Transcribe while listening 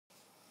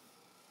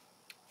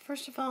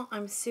First of all,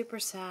 I'm super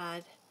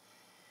sad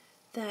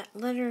that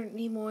Leonard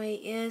Nimoy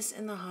is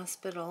in the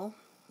hospital.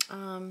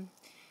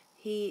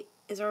 He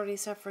is already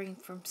suffering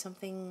from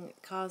something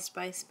caused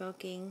by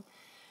smoking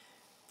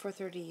for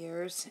 30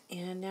 years,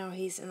 and now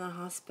he's in the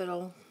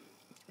hospital,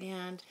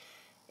 and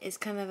it's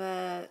kind of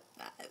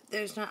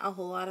there's not a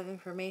whole lot of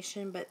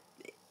information, but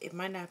it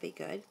might not be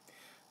good.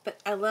 But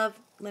I love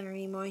Leonard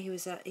Nimoy.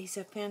 He's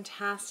a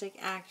fantastic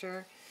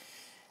actor,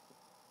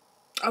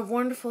 a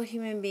wonderful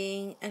human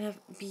being, and a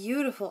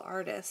beautiful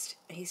artist.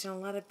 He's done a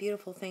lot of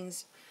beautiful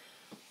things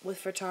with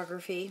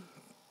photography,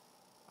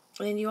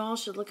 and you all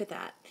should look at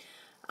that.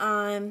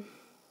 So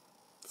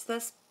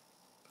that's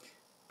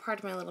part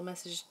of my little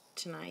message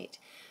tonight.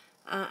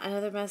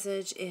 Another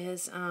message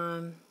is,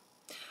 Erik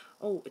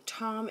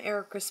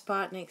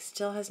Raspotnik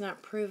still has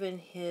not proven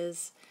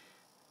his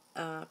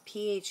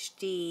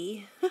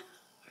PhD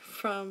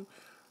from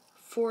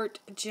Fort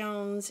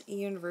Jones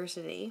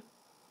University,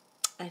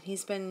 and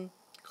he's been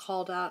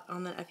called out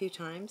on that a few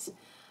times.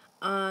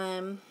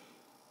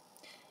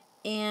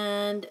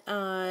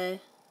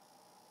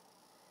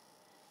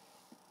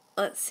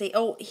 Let's see.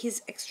 Oh,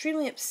 he's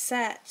extremely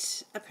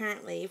upset,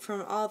 apparently,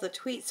 from all the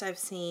tweets I've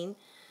seen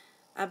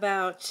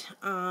about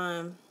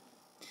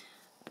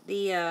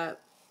the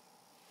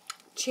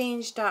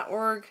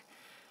change.org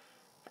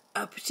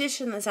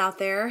petition that's out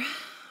there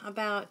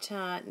about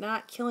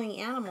not killing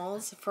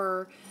animals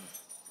for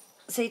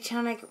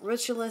satanic,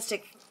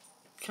 ritualistic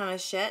kind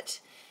of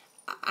shit.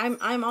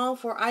 I'm all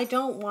for. I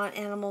don't want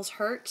animals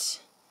hurt.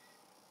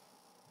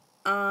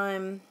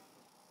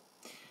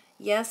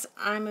 Yes,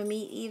 I'm a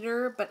meat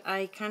eater, but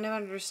I kind of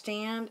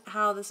understand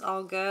how this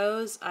all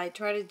goes. I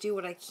try to do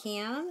what I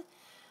can.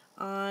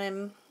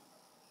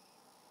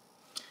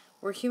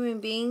 We're human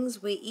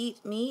beings. We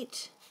eat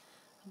meat,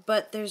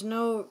 but there's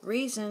no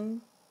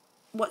reason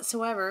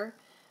whatsoever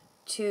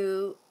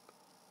to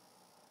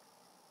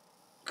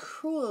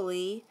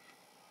cruelly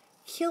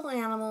kill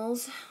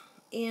animals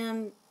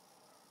in,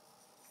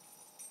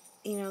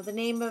 the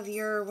name of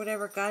your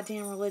whatever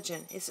goddamn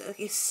religion. It's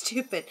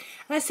stupid.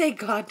 And I say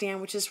goddamn,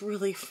 which is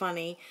really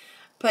funny.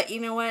 But you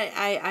know what?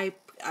 I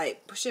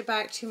push it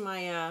back to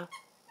my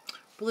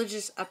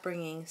religious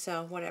upbringing,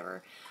 so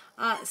whatever.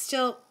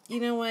 Still, you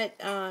know what?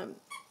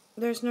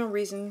 There's no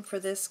reason for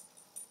this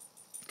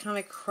kind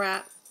of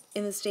crap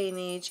in this day and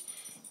age.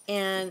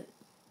 And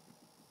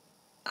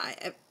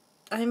I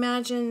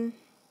imagine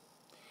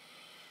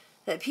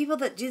that people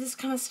that do this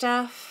kind of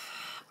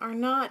stuff are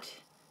not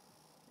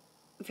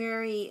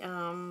very,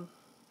 I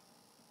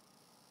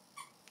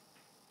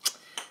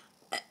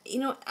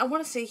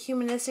want to say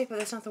humanistic, but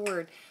that's not the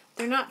word.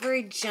 They're not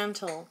very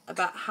gentle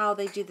about how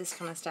they do this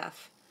kind of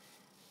stuff.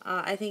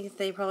 I think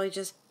they probably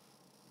just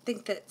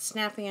think that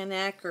snapping a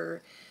neck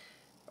or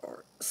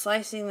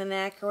slicing the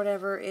neck or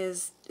whatever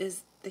is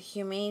the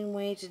humane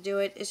way to do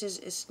it.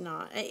 It's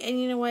not. And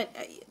you know what?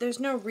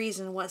 There's no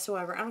reason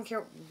whatsoever. I don't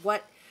care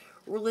what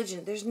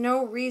religion. There's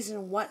no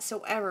reason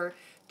whatsoever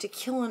to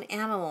kill an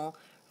animal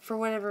for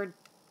whatever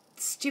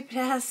stupid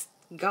ass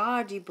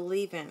God you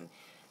believe in.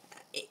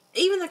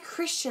 Even the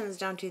Christians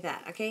don't do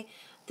that, okay?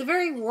 The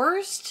very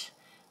worst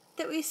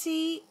that we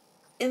see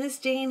in this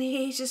day and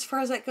age, as far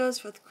as that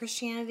goes with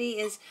Christianity,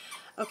 is,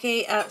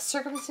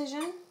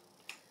 circumcision,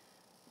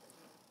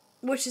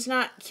 which is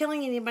not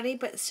killing anybody,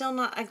 but still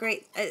not a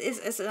great,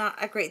 it's not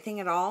a great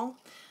thing at all.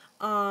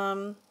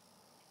 But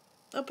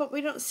we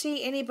don't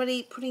see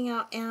anybody putting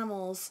out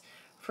animals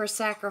for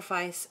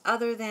sacrifice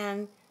other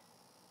than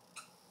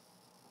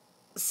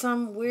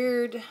some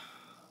weird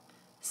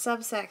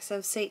subsects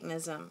of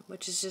Satanism,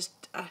 which is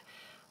just,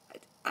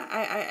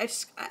 I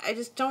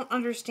just don't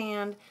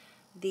understand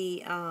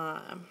the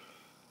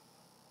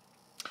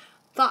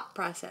thought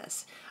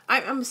process.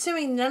 I'm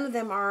assuming none of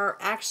them are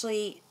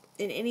actually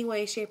in any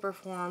way, shape, or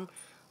form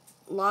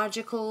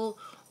logical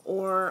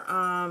or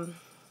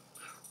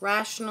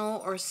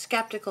rational or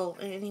skeptical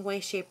in any way,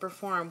 shape, or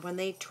form when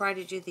they try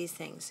to do these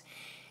things.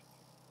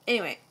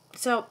 Anyway,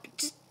 so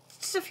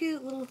just a few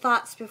little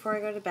thoughts before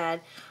I go to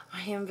bed.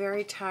 I am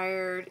very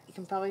tired. You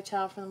can probably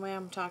tell from the way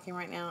I'm talking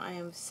right now. I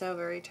am so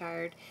very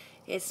tired.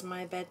 It's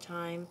my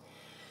bedtime.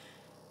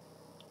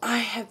 I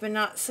have been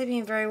not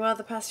sleeping very well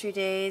the past few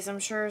days. I'm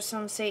sure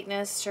some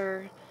Satanist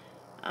or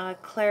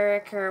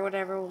cleric or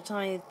whatever will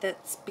tell me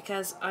that's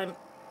because I'm,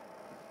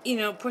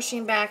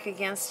 pushing back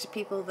against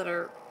people that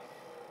are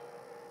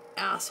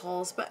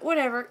assholes. But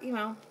whatever,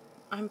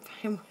 I'm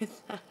fine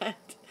with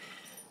that.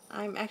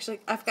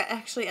 I've got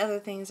other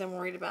things I'm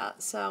worried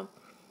about. So,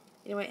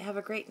 anyway, have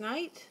a great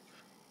night.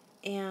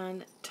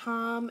 And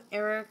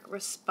Erik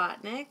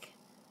Raspotnik,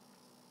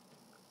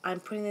 I'm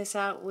putting this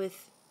out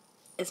with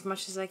as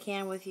much as I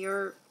can with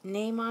your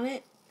name on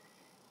it.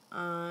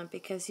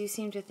 Because you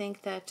seem to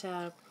think that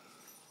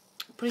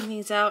putting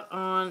things out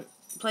on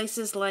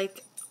places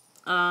like,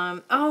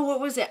 what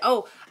was it?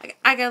 Oh,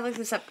 I gotta look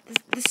this up.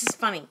 This is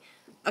funny.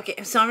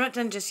 Okay, so I'm not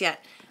done just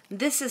yet.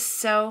 This is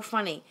so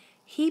funny.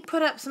 He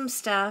put up some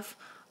stuff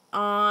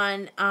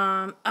on,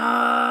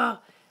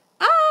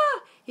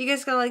 you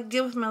guys gotta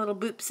deal with my little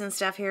boops and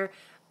stuff here,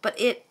 but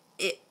it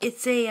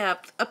it's a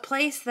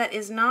place that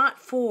is not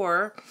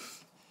for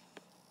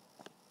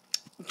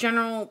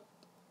general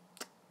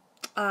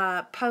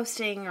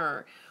posting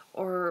or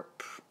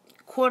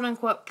quote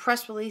unquote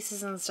press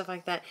releases and stuff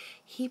like that.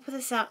 He put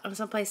this out on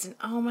someplace, and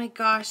oh my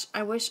gosh,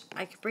 I wish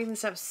I could bring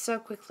this up so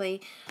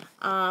quickly.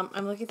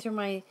 I'm looking through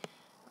my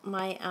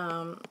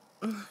I'm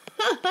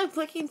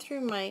looking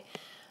through my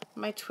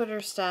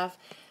Twitter stuff,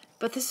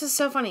 but this is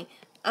so funny.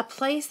 A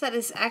place that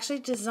is actually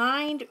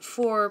designed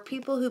for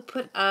people who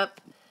put up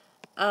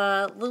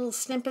little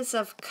snippets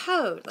of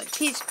code, like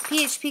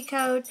PHP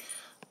code,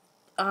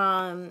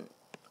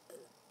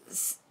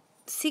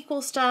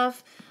 SQL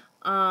stuff,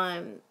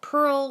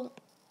 Perl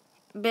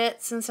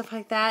bits and stuff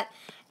like that.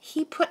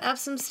 He put up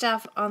some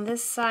stuff on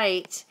this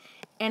site,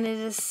 and it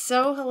is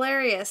so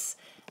hilarious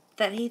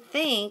that he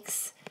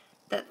thinks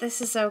that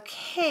this is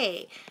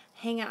okay.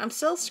 Hang on, I'm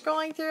still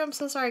scrolling through. I'm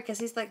so sorry, because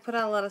he's like put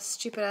out a lot of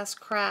stupid ass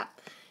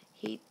crap.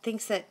 He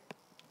thinks that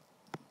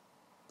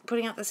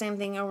putting out the same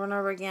thing over and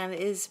over again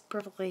is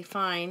perfectly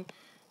fine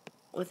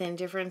within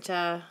different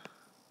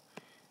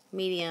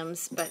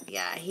mediums, but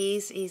yeah,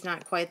 he's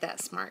not quite that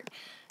smart.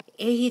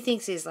 He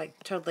thinks he's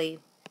like totally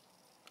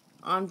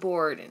on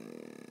board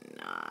and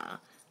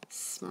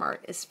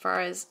smart as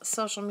far as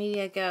social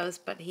media goes,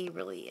 but he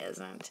really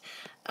isn't.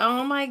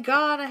 Oh my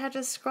god, I had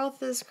to scroll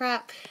through this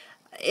crap.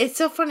 It's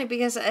so funny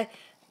because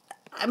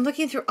I'm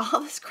looking through all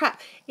this crap.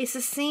 It's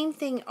the same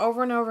thing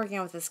over and over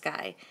again with this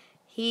guy.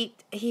 He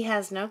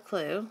has no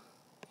clue.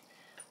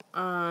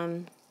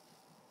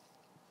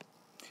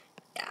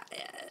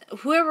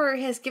 Whoever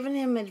has given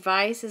him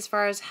advice as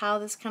far as how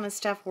this kind of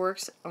stuff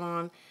works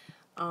on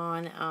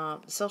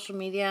social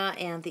media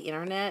and the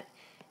internet,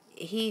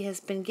 he has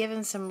been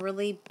given some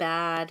really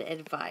bad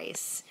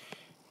advice,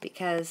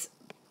 because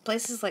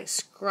places like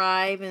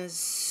Scribe and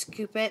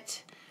Scoop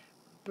It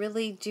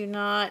really do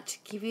not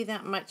give you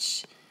that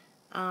much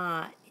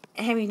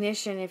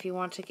ammunition if you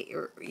want to get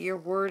your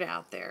word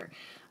out there.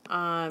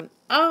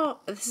 Oh,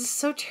 this is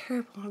so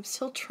terrible. I'm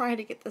still trying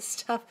to get this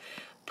stuff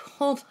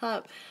pulled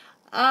up.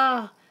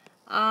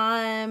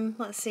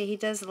 Let's see. He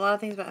does a lot of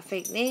things about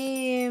fake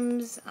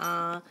names.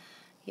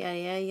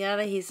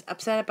 Yada. He's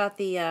upset about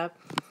the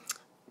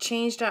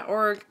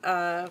change.org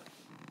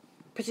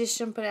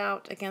petition put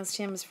out against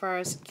him as far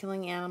as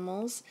killing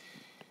animals.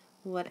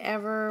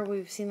 Whatever.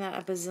 We've seen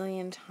that a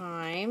bazillion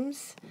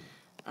times.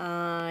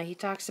 He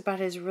talks about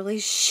his really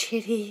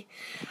shitty.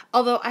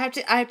 Although I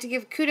have to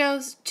give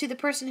kudos to the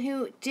person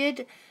who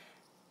did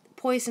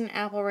poison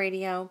Apple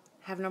Radio.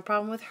 Have no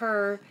problem with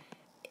her.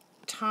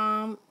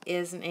 Tom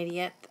is an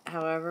idiot,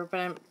 however, but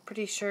I'm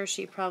pretty sure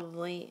she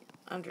probably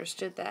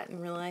understood that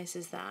and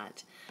realizes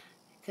that,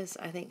 because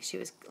I think she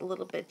was a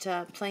little bit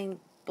playing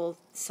both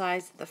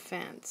sides of the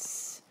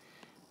fence,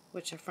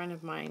 which a friend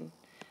of mine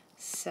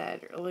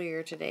said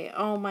earlier today.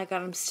 Oh my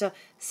god,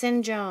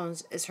 Sin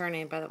Jones is her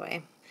name, by the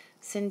way.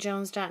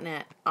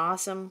 SinJones.net.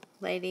 Awesome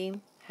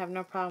lady. Have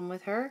no problem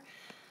with her.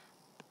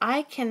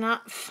 I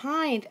cannot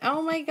find,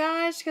 oh my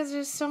gosh, because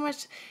there's so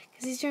much,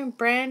 because he's doing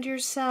Brand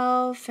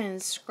Yourself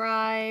and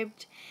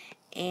Scribed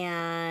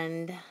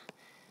and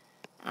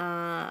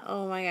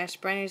oh my gosh,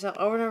 Brand Yourself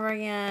over and over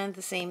again,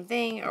 the same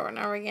thing over and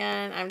over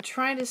again. I'm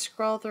trying to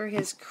scroll through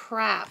his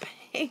crap.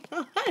 Hang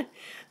on.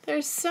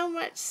 There's so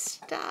much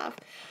stuff.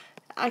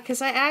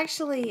 Because I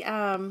actually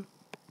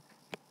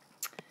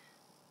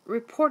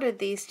reported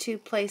these two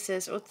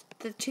places, or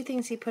the two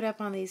things he put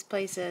up on these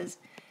places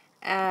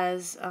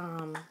as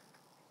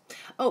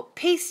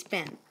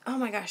Pastebin. Oh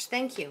my gosh,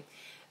 thank you.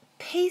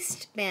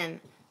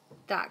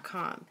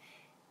 Pastebin.com.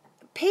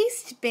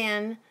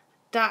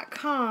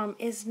 Pastebin.com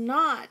is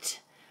not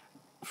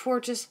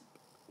for just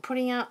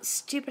putting out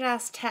stupid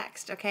ass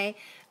text, okay?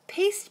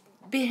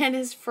 Pastebin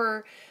is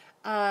for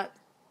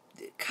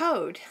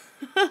code.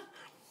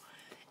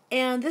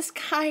 And this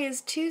guy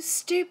is too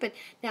stupid.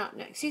 Now,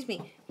 no, excuse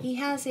me. He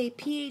has a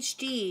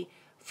PhD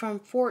from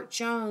Fort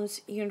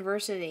Jones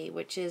University,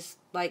 which is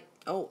like,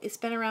 it's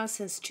been around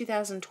since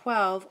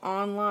 2012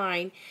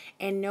 online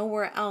and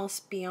nowhere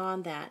else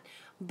beyond that.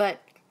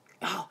 But,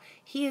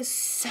 he is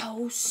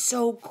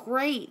so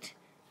great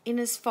in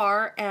as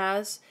far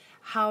as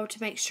how to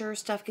make sure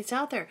stuff gets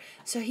out there.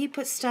 So he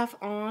puts stuff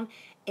on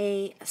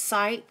a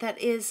site that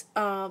is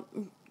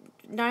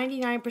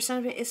 99%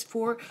 of it is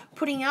for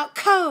putting out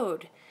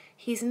code.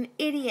 He's an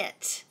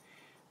idiot.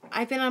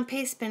 I've been on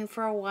Pastebin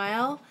for a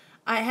while.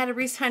 I had to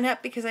re-sign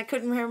up because I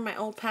couldn't remember my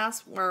old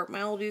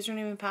my old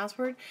username and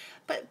password.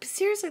 But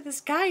seriously,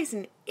 this guy is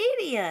an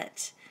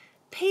idiot.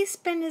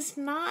 Pastebin is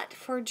not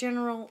for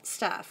general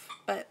stuff.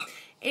 But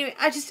anyway,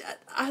 I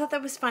thought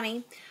that was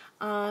funny.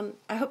 I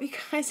hope you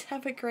guys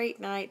have a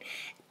great night.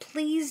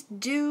 Please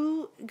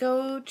do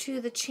go to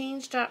the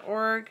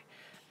change.org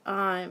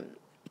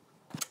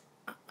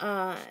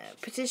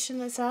petition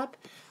that's up.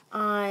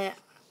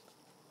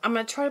 I'm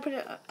going to try to put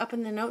it up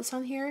in the notes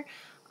on here.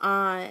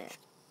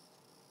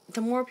 The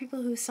more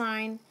people who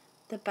sign,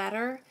 the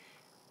better.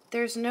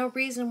 There's no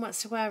reason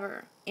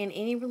whatsoever in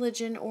any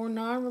religion or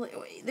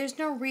non-religion. There's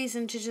no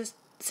reason to just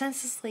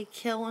senselessly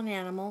kill an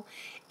animal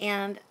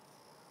and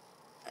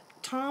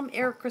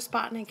Erik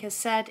Raspotnik has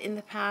said in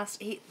the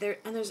past, and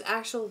there's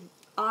actual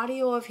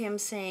audio of him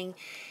saying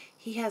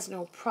he has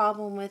no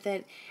problem with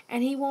it,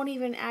 and he won't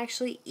even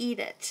actually eat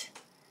it.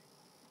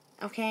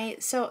 Okay,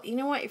 so you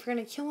know what? If you're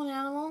going to kill an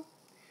animal,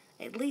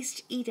 at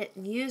least eat it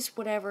and use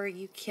whatever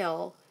you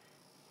kill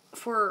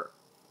for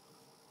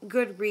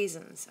good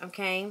reasons,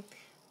 okay?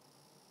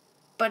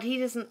 But he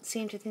doesn't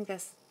seem to think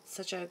that's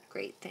such a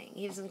great thing.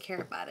 He doesn't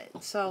care about it.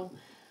 So,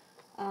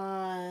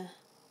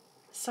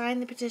 sign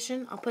the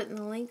petition. I'll put in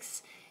the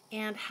links,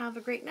 and have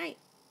a great night.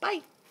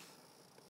 Bye.